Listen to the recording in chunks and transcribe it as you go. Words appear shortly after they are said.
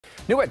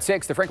New at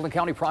 6, the Franklin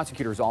County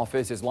Prosecutor's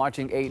Office is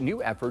launching a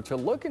new effort to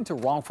look into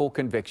wrongful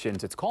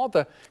convictions. It's called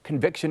the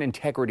Conviction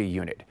Integrity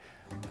Unit.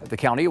 The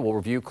county will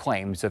review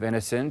claims of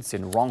innocence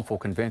in wrongful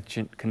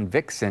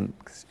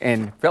convictions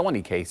in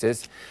felony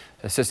cases.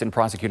 Assistant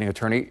Prosecuting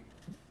Attorney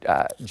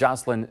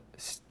Jocelyn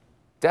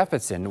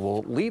Stefancin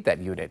will lead that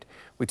unit.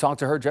 We talked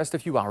to her just a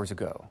few hours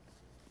ago.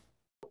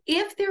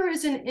 If there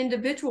is an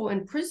individual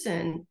in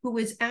prison who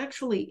is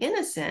actually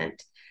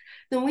innocent,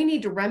 then we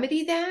need to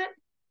remedy that.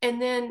 And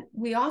then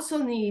we also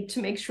need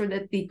to make sure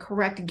that the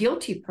correct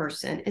guilty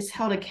person is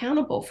held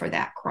accountable for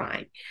that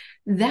crime.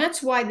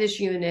 That's why this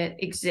unit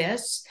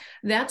exists.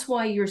 That's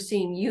why you're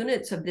seeing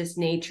units of this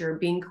nature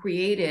being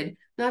created,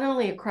 not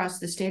only across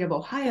the state of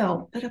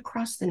Ohio, but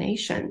across the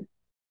nation.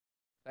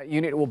 That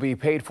unit will be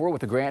paid for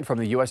with a grant from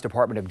the U.S.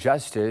 Department of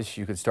Justice.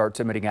 You can start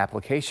submitting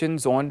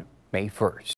applications on May 1st.